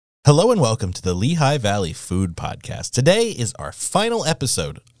Hello and welcome to the Lehigh Valley Food Podcast. Today is our final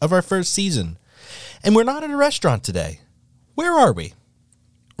episode of our first season, and we're not at a restaurant today. Where are we?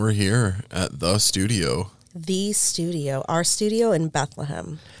 We're here at the studio. The studio, our studio in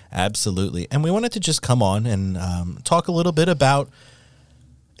Bethlehem. Absolutely. And we wanted to just come on and talk a little bit about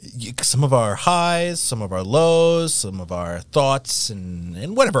some of our highs, some of our lows, some of our thoughts,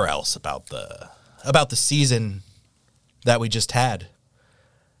 and whatever else about the season that we just had.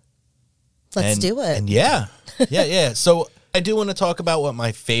 Let's do it. And yeah. So I do want to talk about what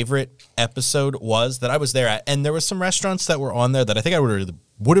my favorite episode was that I was there at. And there were some restaurants that were on there that I think I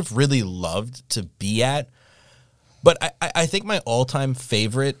would have really loved to be at. But I think my all-time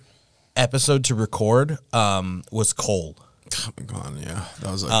favorite episode to record was Cole. Oh my God, yeah.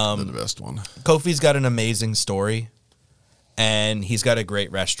 That was like the best one. Kofi's got an amazing story, and he's got a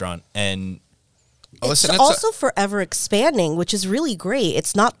great restaurant. And It's also forever expanding, which is really great.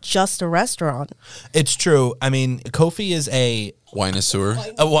 It's not just a restaurant. it's true. I mean, Kofi is a Wine-a-sewer.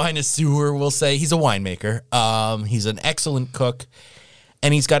 we'll say. He's a winemaker. He's an excellent cook,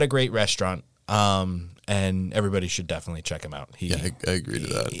 and he's got a great restaurant. And everybody should definitely check him out. I agree to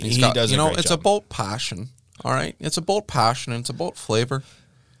that. He does a great it's job. about passion, all right? It's about passion, and it's about flavor.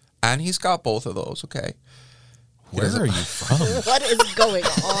 And he's got both of those, okay? Where are you from? What is going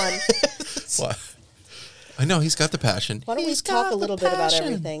on? What? I know, he's got the passion. Why don't we He's talk got a the little bit about passion.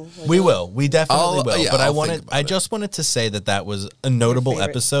 everything? We will. We definitely I'll- will. yeah, But I'll think about I it. just wanted to say that was a notable Favorite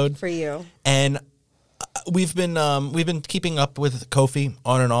episode for you. And we've been keeping up with Kofi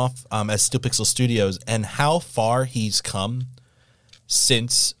on and off as Steel Pixel Studios, and how far he's come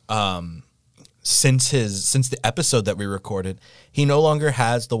since the episode that we recorded. He no longer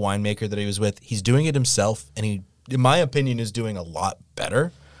has the winemaker that he was with. He's doing it himself, and he, in my opinion, is doing a lot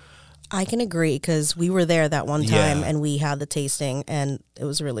better. I can agree because we were there that one time Yeah. and we had the tasting and it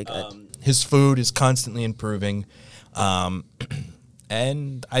was really good. His food is constantly improving.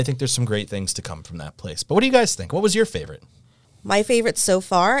 And I think there's some great things to come from that place. But what do you guys think? What was your favorite? My favorite so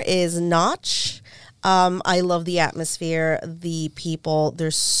far is Notch. I love the atmosphere, the people.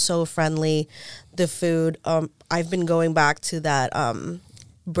 They're so friendly. The food. I've been going back to that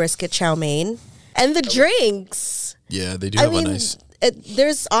brisket chow mein. And the drinks. Yeah, they do have a nice...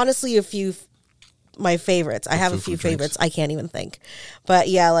 There's honestly a few my favorites. I have a food few for drinks. favorites. I can't even think. But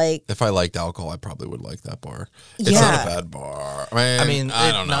yeah, like... If I liked alcohol, I probably would like that bar. It's Yeah. not a bad bar. I mean,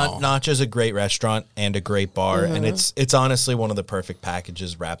 I don't know. Notch is a great restaurant and a great bar, and it's honestly one of the perfect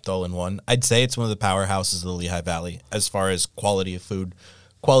packages wrapped all in one. I'd say it's one of the powerhouses of the Lehigh Valley as far as quality of food,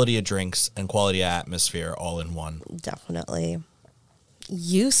 quality of drinks, and quality of atmosphere all in one. Definitely.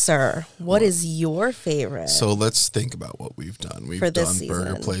 You, sir, what is your favorite? So let's think about what we've done. We've For this done burger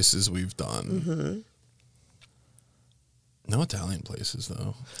season. places. We've done no Italian places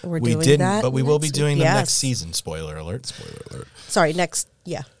though. We're We doing didn't, that but we will be next doing week. them Yes. next season. Spoiler alert. Spoiler alert. Sorry, next.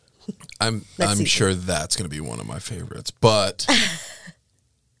 Yeah. I'm season. sure that's going to be one of my favorites, but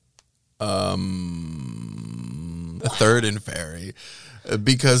Third and Ferry,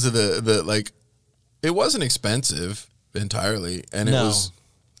 because of the like, it wasn't expensive entirely, and it No. was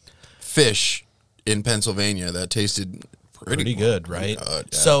fish in Pennsylvania that tasted Pretty good, right? good,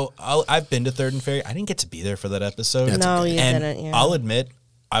 yeah. So I've been to Third and Ferry. I didn't get to be there for that episode. Yeah, it's No, okay. you And didn't. Yeah. I'll admit,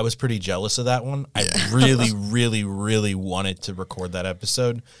 I was pretty jealous of that one. I really, really, really wanted to record that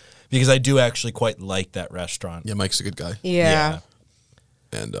episode because I do actually quite like that restaurant. Yeah, Mike's a good guy, yeah.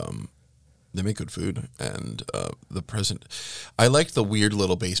 and they make good food, and the present. I liked the weird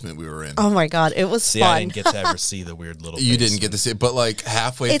little basement we were in. Oh my God, it was See, fun. I didn't get to ever see the weird little. You place. didn't get to see it, but like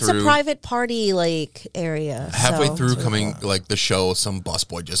halfway It's through, a private party like area. halfway so through it's really coming cool. like the show, some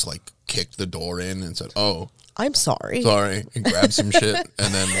busboy just like kicked the door in and said, "Oh, I'm sorry. sorry," and grabbed some shit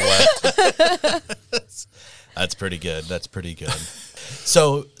and then left. That's pretty good. That's pretty good.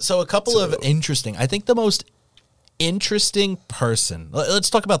 So a couple of interesting. I think the most interesting person.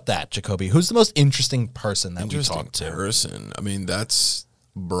 Let's talk about that, Jacoby. Who's the most interesting person that we Interesting talked to? person. I mean, that's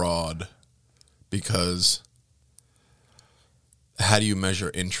broad because how do you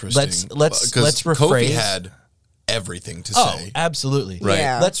measure interesting? Let's 'Cause rephrase. Kofi had everything to Oh, say. absolutely. Right.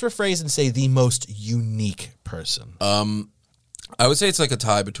 Yeah. Let's rephrase and say the most unique person. I would say it's like a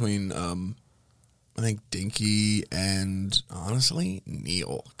tie between I think Dinky and honestly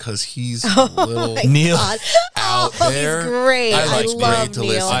Neil, because he's a little Neil. out there. He's great. I like I love great to Neil.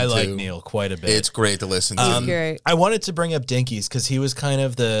 listen I like to. Neil quite a bit. It's great to listen to. He's great. I wanted to bring up Dinky's because he was kind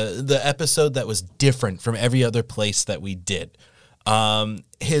of the episode that was different from every other place that we did.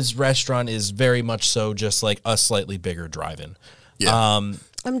 His restaurant is very much so just like a slightly bigger drive-in. Yeah.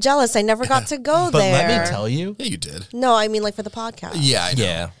 I'm jealous. I never got to go But there. let me tell you, Yeah, you did. No, I mean like for the podcast. Yeah, I know.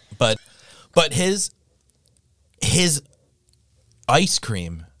 yeah. but his ice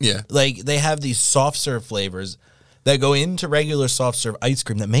cream. Yeah. Like they have these soft serve flavors that go into regular soft serve ice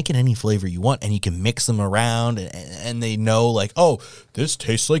cream that make it any flavor you want, and you can mix them around, and they know like, oh, this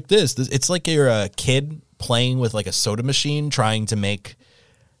tastes like this. It's like you're a kid playing with like a soda machine trying to make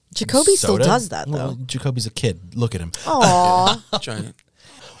Jacoby still soda. does that, though. Well, Jacoby's a kid. Look at him. Aw. Giant.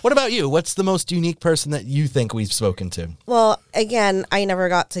 What about you? What's the most unique person that you think we've spoken to? Well, again, I never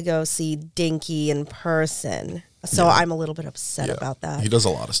got to go see Dinky in person, so I'm a little bit upset about that. He does a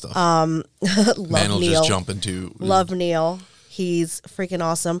lot of stuff. Love Man will Neil. just jump into. Love Neil. He's freaking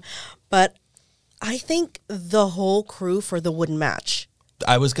awesome. But I think the whole crew for the wooden match.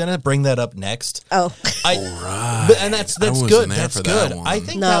 I was gonna bring that up next. Oh, And that's wasn't good. there That's for that good. one. I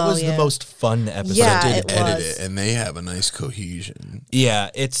think No, that was yeah. the most fun episode. Yeah, I it did edit was. it, and they have a nice cohesion. Yeah,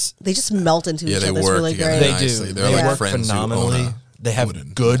 it's they just melt into Yeah, each they other. It's work really together great. they nicely. do. They're They like work friends who own phenomenally. a They have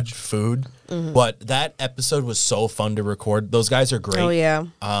wooden good match. food, but that episode was so fun to record. Those guys are great. Oh, yeah.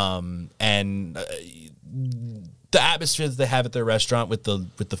 And the atmosphere that they have at their restaurant with the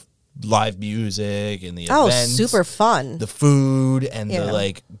live music and the Oh, events, super fun. the food and Yeah. the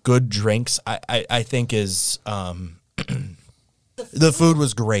like good drinks, I think is the food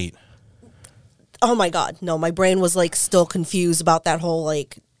was great. Oh, my God. No, my brain was, like, still confused about that whole,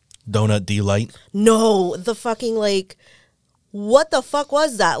 like, Donut delight. no, the fucking, like, what the fuck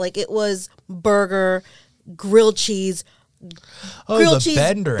was that? Like, it was burger, grilled cheese, Oh, grilled the cheese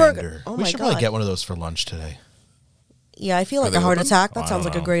Bender burger. Ender. Oh We my should probably God. get one of those for lunch today. Yeah, I feel like they a heart open? attack. That I sounds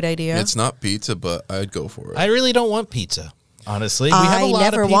don't like a know. great idea. It's not pizza, but I'd go for it. I really don't want pizza. Honestly, we have a I lot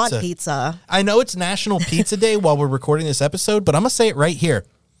never of pizza. want pizza. I know it's National Pizza Day while we're recording this episode, but I'm gonna say it right here.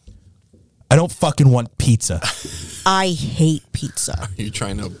 I don't fucking want pizza. I hate pizza. Are you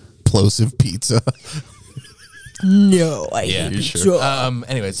trying to plosive pizza? No, I Yeah, hate you pizza. sure?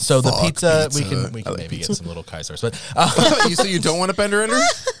 Anyways, so the Fuck pizza, pizza. we I can like maybe pizza. get some little Kaisers, but You say you don't want a Bender Ender?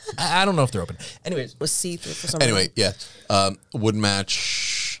 I don't know if they're open. Anyways, Was see-through for some Anyway, yeah. Wooden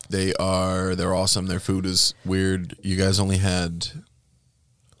match. They're awesome. Their food is weird. You guys only had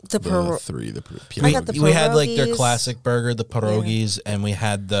the the three. I got the we had like their pierogies. classic burger, the pierogies, and we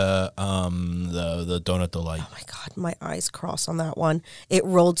had the donut delight. Oh my God, my eyes crossed on that one. It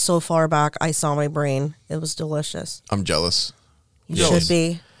rolled so far back, I saw my brain. It was delicious. I'm jealous. You Yeah. should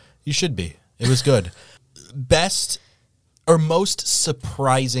be. You should be. It was good. Best or most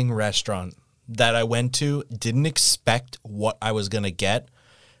surprising restaurant that I went to, didn't expect what I was going to get,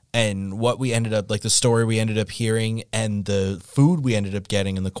 and what we ended up, like the story we ended up hearing and the food we ended up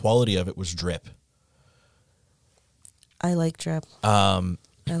getting and the quality of it was Drip. I like drip. I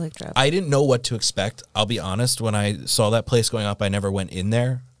like drip. I didn't know what to expect. I'll be honest. When I saw that place going up, I never went in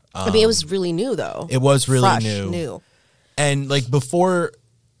there. I mean, it was really new though. It was really Fresh, new. And like before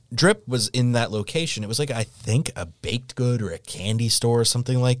Drip was in that location, it was like, I think a baked good or a candy store or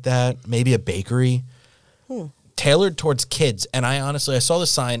something like that. Maybe a bakery tailored towards kids. And I saw the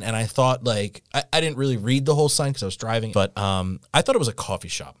sign and I thought like, I didn't really read the whole sign because I was driving, but I thought it was a coffee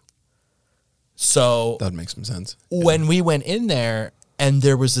shop. So That makes some sense. when we went in there and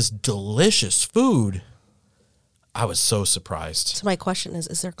there was this delicious food, I was so surprised. So my question is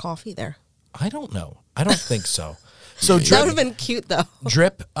there coffee there? I don't know. I don't think so. So That would Drip, have been cute though.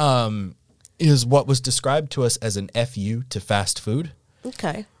 Drip is what was described to us as an FU to fast food.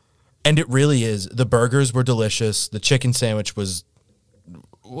 Okay. And it really is. The burgers were delicious. The chicken sandwich was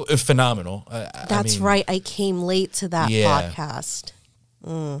phenomenal. That's right. I came late to that Yeah. podcast.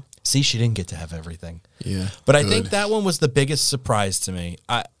 See, she didn't get to have everything. Yeah. But I good. think that one was the biggest surprise to me.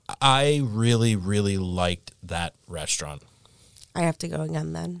 I really, really liked that restaurant. I have to go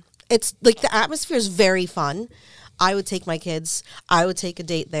again then. It's like the atmosphere is very fun. I would take my kids. I would take a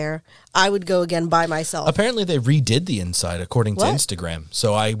date there. I would go again by myself. Apparently, they redid the inside according to What? Instagram.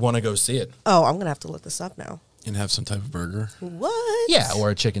 So I want to go see it. Oh, I'm going to have to look this up now. And have some type of burger. What? Yeah, or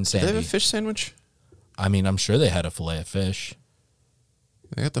a chicken Do they have a sandwich. fish sandwich? I mean, I'm sure they had a fillet of fish.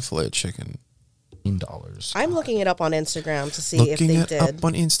 They got the filet of chicken. $15. I'm looking it up on Instagram to see if Looking they it did. up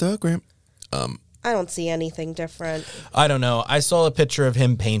on Instagram. I don't see anything different. I don't know. I saw a picture of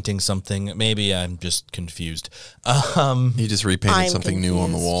him painting something. Maybe I'm just confused. He just repainted I'm something new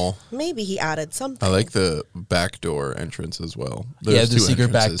on the confused. wall. Maybe he added something. I like the back door entrance as well. Yeah, There's the two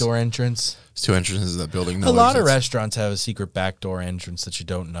secret back entrances. door entrance. There's two entrances to that building. A No lot of exits. restaurants have a secret back door entrance that you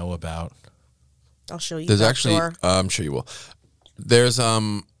don't know about. I'll show you. There's back actually, door. I'm sure you will. There's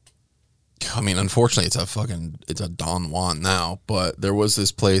I mean, unfortunately, it's a Don Juan now, but there was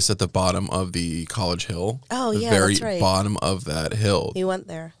this place at the bottom of the College Hill. Oh, the yeah, very that's right. bottom of that hill. He went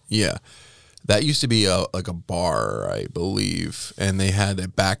there. Yeah, That used to be like a bar, I believe, and they had a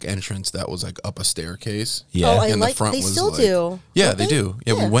back entrance that was like up a staircase. Yeah. Oh, I And like. the front They was still like- do. Yeah, don't they do.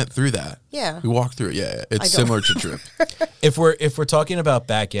 Yeah, we went through that. Yeah. we walked through it. Yeah, it's don't- similar to Drip. If we're talking about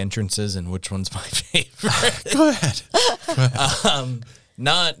back entrances and which one's my favorite, Go ahead.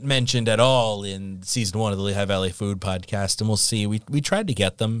 not mentioned at all in season 1 of the Lehigh Valley Food Podcast, and we'll see. We tried to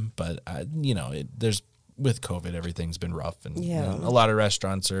get them, but there's with COVID, everything's been rough, and a lot of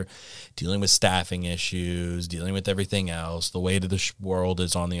restaurants are dealing with staffing issues, dealing with everything else. The weight of the world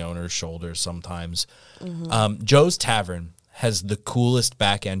is on the owner's shoulders sometimes. Joe's Tavern has the coolest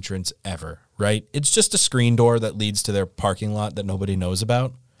back entrance ever, right? It's just a screen door that leads to their parking lot that nobody knows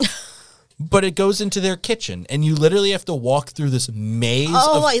about. But it goes into their kitchen, and you literally have to walk through this maze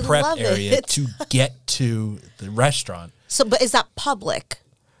I of prep love area it. to get to the restaurant. So, but is that public?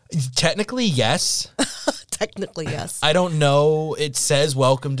 Technically, yes. Technically, yes. I don't know. It says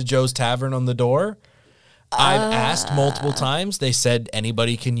 "Welcome to Joe's Tavern" on the door. I've asked multiple times. They said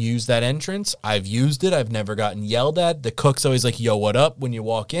anybody can use that entrance. I've used it. I've never gotten yelled at. The cook's always like, "Yo, what up?" when you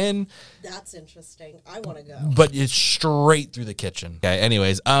walk in. That's interesting. I want to go. But it's straight through the kitchen. Okay.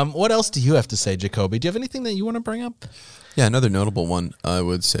 Anyways, what else do you have to say, Jacoby? Do you have anything that you want to bring up? Yeah, another notable one I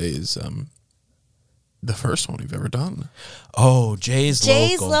would say is the first one we've ever done. Oh, Jay's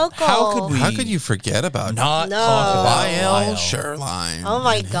Local. How could we? How could you forget about not No. talk about Lyle Lyle? Sherline? Oh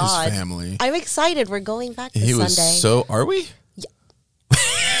my and God. his family. I'm excited. We're going back this He was Sunday so. Are we?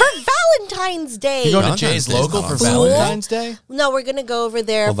 for Valentine's Day. You going to Valentine's Jay's Day's Local not for on Sunday. Valentine's Day? No, we're gonna go over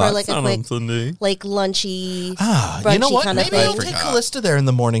there Well, for that's like a not quick, on Sunday. like lunchy, You know what? kind of Maybe thing. we'll take Callista there in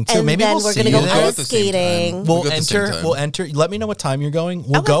the morning too. And Maybe then we'll we're see gonna you go We'll there. go ice at the same skating. time. We'll go at the same enter. time. We'll enter. Let me know what time you're going.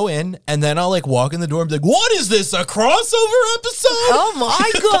 We'll go in, and then I'll like walk in the door and be like, "What is this? A crossover episode?" Oh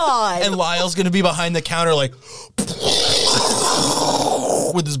my God. And Lyle's gonna be behind the counter, like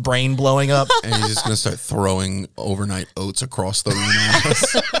with his brain blowing up. And he's just gonna start throwing overnight oats across the room at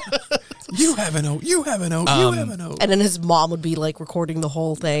us. You have an oat. You have an oat. You have an oat. And then his mom would be like recording the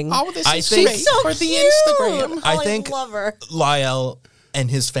whole thing. Oh, this I is think- great so for the cute. Instagram. I Oh, think love her. Lyle and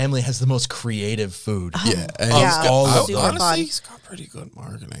his family has the most creative food. Yeah, and Yeah, he's got, all of super honestly, fun. he's got pretty good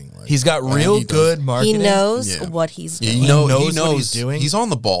marketing. Like, He's got I think real he does. good He marketing. knows Yeah. what he's Yeah, doing. he knows what he's doing. He's on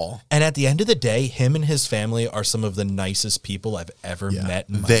the ball. And at the end of the day, him and his family are some of the nicest people I've ever met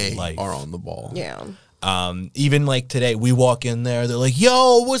in my They life. are on the ball. Yeah. Even like today, we walk in there, they're like,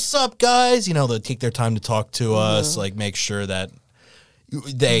 "Yo, what's up, guys?" You know, they'll take their time to talk to us, like make sure that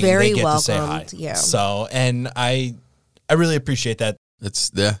they Very get to say hi. welcomed, yeah. So, and I really appreciate that.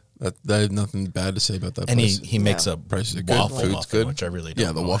 It's I have nothing bad to say about that And place. he makes a Prices are good, waffle food's muffin, good. which I really don't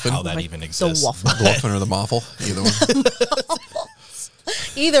Yeah, the know waffle. how that Like even The exists. waffle. the waffle or the muffle, either one.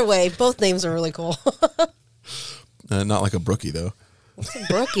 Either way, both names are really cool. Not like a brookie though.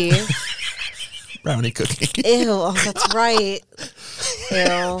 Brookie. Brownie cookie. Ew. Oh, that's right.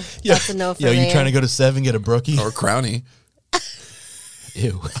 Ew. That's a no for Yo, me. you trying to go to 7 get a brookie? Or crownie.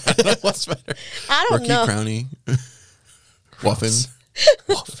 Ew. What's better? I don't Brookie, know. crownie, waffin,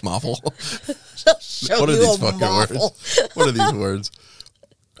 muffle. Show What are you these a fucking waffle. words? What are these words?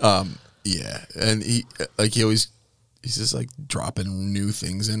 Yeah, and he's just like dropping new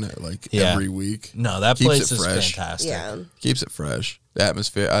things in it like Yeah. every week. No, that Keeps place it is fresh. fantastic. Yeah. Keeps it fresh. The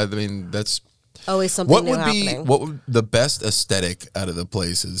atmosphere. I mean, that's Always something what new would happening. what would the best aesthetic out of the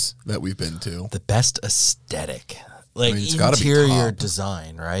places that we've been to. The best aesthetic. Like mean, it's gotta be interior top.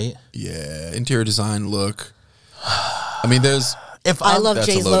 design, right? Yeah, interior design, look. I mean, there's. If I I'm- love That's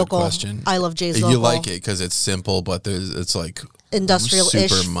a Jay's loaded Local. question. I love Jay's You Local. like it because it's simple, but it's like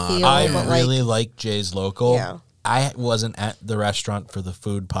Industrial-ish super modern. feel. I but really like Jay's Local. Yeah. I wasn't at the restaurant for the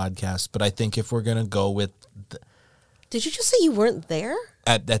food podcast, but I think if we're gonna go with Did you just say you weren't there?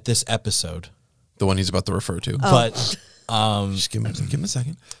 at this episode, The one he's about to refer to. Oh. but Just give him a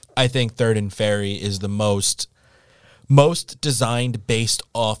second. I think Third and Ferry is the most designed based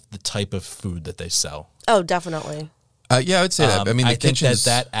off the type of food that they sell. Oh, definitely. Yeah, I would say that. I mean, the I think kitchen's,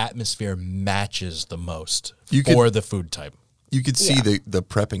 that atmosphere matches the most You could- for the food type. you could see Yeah. the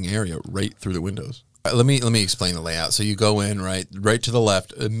prepping area right through the windows. Let me explain the layout. So you go in right to the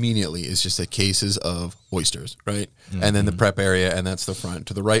left. Immediately is just the cases of oysters, right, and then the prep area, and that's the front.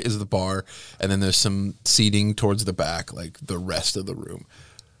 To the right is the bar, and then there's some seating towards the back, like the rest of the room.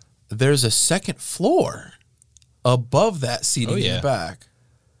 There's a second floor above that seating in yeah. the back.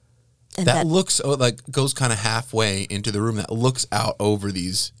 And That looks like goes kind of halfway into the room. That looks out over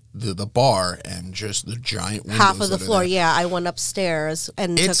the bar and just the giant windows. half of the that are floor. there. Yeah, I went upstairs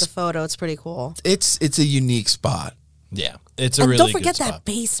and It's- took a photo. It's pretty cool. It's a unique spot. Yeah, it's a And really don't good forget that spot.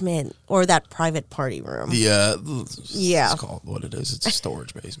 basement or that private party room. Yeah. Yeah. It's called what it is. It's a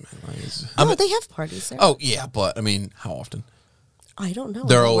storage basement. Like Oh, they have parties there. oh, yeah. But, I mean, how often? I don't know.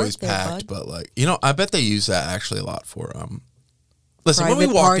 They're I always work there, packed, bud. but, like, I bet they use that actually a lot for, listen, when we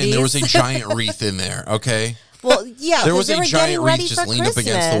Private walked in, there was a parties. giant wreath in there, okay? Well, yeah, There 'cause was they a were giant getting wreath ready just for leaned up against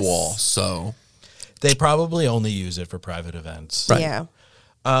the Christmas. wall, so. They probably only use it for private events. Right. Yeah.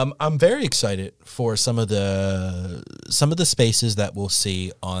 I'm very excited for some of the spaces that we'll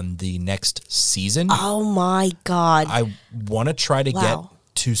see on the next season. Oh my God. I want to try to get Wow.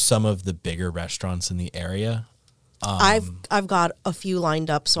 to some of the bigger restaurants in the area. I've got a few lined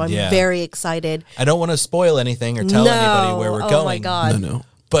up, so I'm Yeah. very excited. I don't want to spoil anything or tell anybody where we're oh going. my God. No.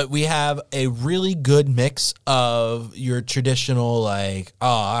 But we have a really good mix of your traditional, like, oh,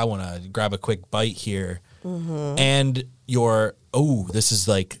 I want to grab a quick bite here. Mm-hmm. And your, oh, this is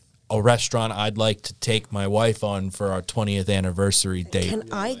like a restaurant I'd like to take my wife on for our 20th anniversary date. Can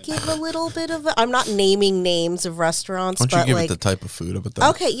I give a little bit of? I'm not naming names of restaurants, Why don't you but give like, it the type of food up at that?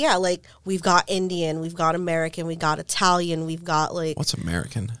 okay, yeah, like we've got Indian, we've got American, we got Italian, we've got like What's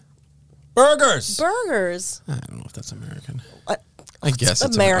American? Burgers! burgers. I don't know if that's American. What? I guess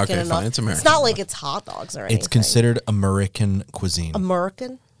it's American Okay, enough. fine. It's American. It's not like it's hot dogs or anything. It's considered American cuisine.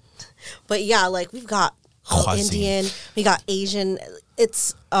 American. But yeah, like we've got Cuisine. Indian, we got Asian.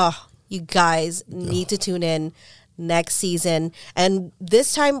 It's you guys need to tune in next season. And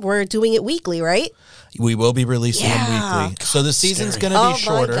this time we're doing it weekly, right? We will be releasing Yeah. them weekly. So the season's scary. going to be Oh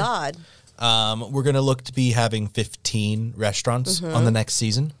shorter. my God. We're going to look to be having 15 restaurants on the next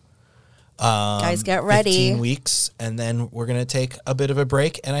season. Guys, get ready. 15 weeks, and then we're going to take a bit of a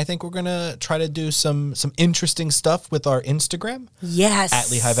break. And I think we're going to try to do some interesting stuff with our Instagram Yes. at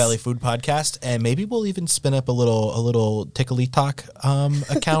Lehigh Valley Food Podcast. And maybe we'll even spin up a little Tickly Talk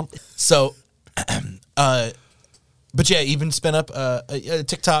account. So, but yeah, even spin up a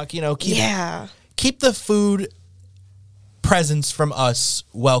TikTok, keep the food presence from us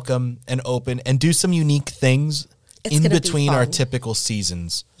welcome and open, and do some unique things It's in gonna be between our fun. typical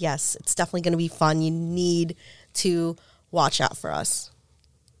seasons. Yes, it's definitely going to be fun. You need to watch out for us.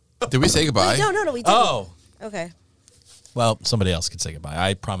 Did we say goodbye? No, we didn't. Oh, Okay. well, somebody else could say goodbye.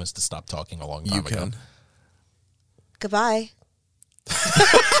 I promised to stop talking a long time You ago. can. Goodbye.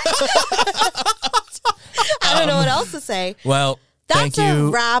 I don't know what else to say. Well, That's thank you.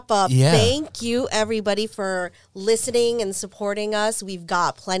 a wrap up. Yeah. Thank you, everybody, for listening and supporting us. We've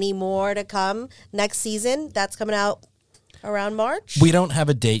got plenty more to come next season. That's coming out around March. We don't have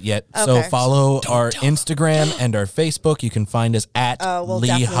a date yet, so Okay. follow our Instagram and our Facebook. You can find us at we'll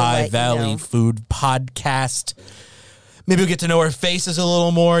definitely Lehigh let you Valley know. Food Podcast. Maybe you'll get to know our faces a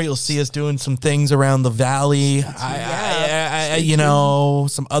little more. You'll see us doing some things around the valley.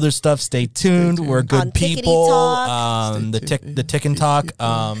 Some other stuff. Stay tuned. We're good On Tickety people. Talk. The Tick and Talk.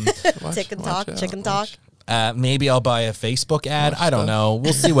 Tick and talk, chicken talk. Maybe I'll buy a Facebook ad. I don't know.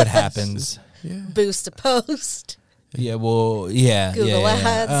 We'll see what happens. Boost a post. Yeah, well, yeah. Google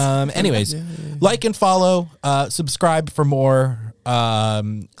yeah. ads. Anyways, like and follow, subscribe for more. Click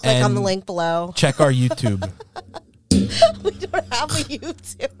on and the link below. Check our YouTube. We don't have a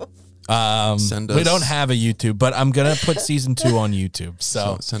YouTube. Send us. We don't have a YouTube, but I'm gonna put season 2 on YouTube.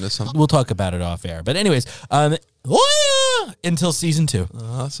 So Send us something. we'll talk about it off air. But anyways, until season 2.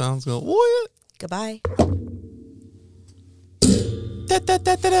 Sounds good. Goodbye. Da, da,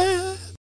 da, da, da.